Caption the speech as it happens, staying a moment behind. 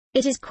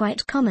It is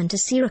quite common to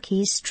see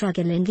rookies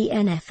struggle in the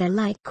NFL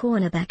like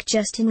cornerback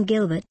Justin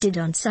Gilbert did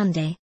on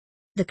Sunday.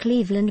 The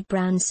Cleveland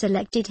Browns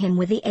selected him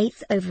with the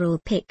 8th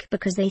overall pick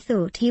because they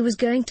thought he was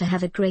going to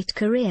have a great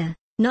career,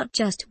 not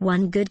just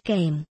one good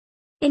game.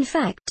 In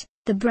fact,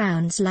 the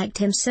Browns liked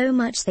him so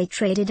much they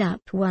traded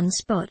up one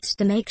spot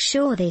to make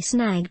sure they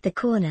snagged the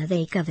corner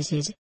they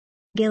coveted.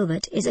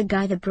 Gilbert is a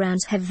guy the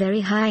Browns have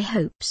very high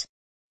hopes.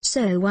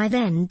 So why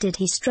then did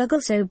he struggle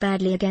so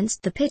badly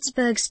against the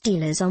Pittsburgh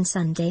Steelers on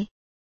Sunday?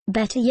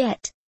 Better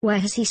yet, why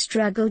has he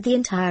struggled the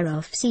entire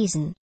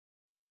off-season?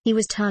 He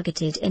was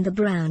targeted in the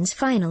Browns'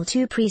 final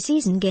 2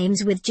 preseason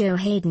games with Joe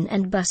Hayden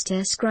and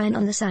Buster Skrine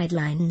on the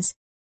sidelines.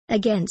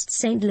 Against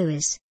St.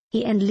 Louis,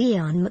 he and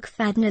Leon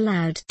McFadden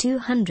allowed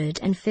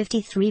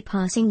 253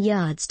 passing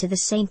yards to the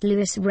St.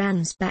 Louis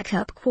Rams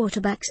backup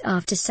quarterbacks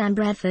after Sam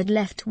Bradford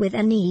left with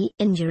a knee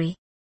injury.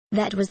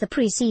 That was the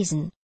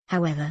preseason,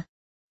 however.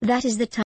 That is the time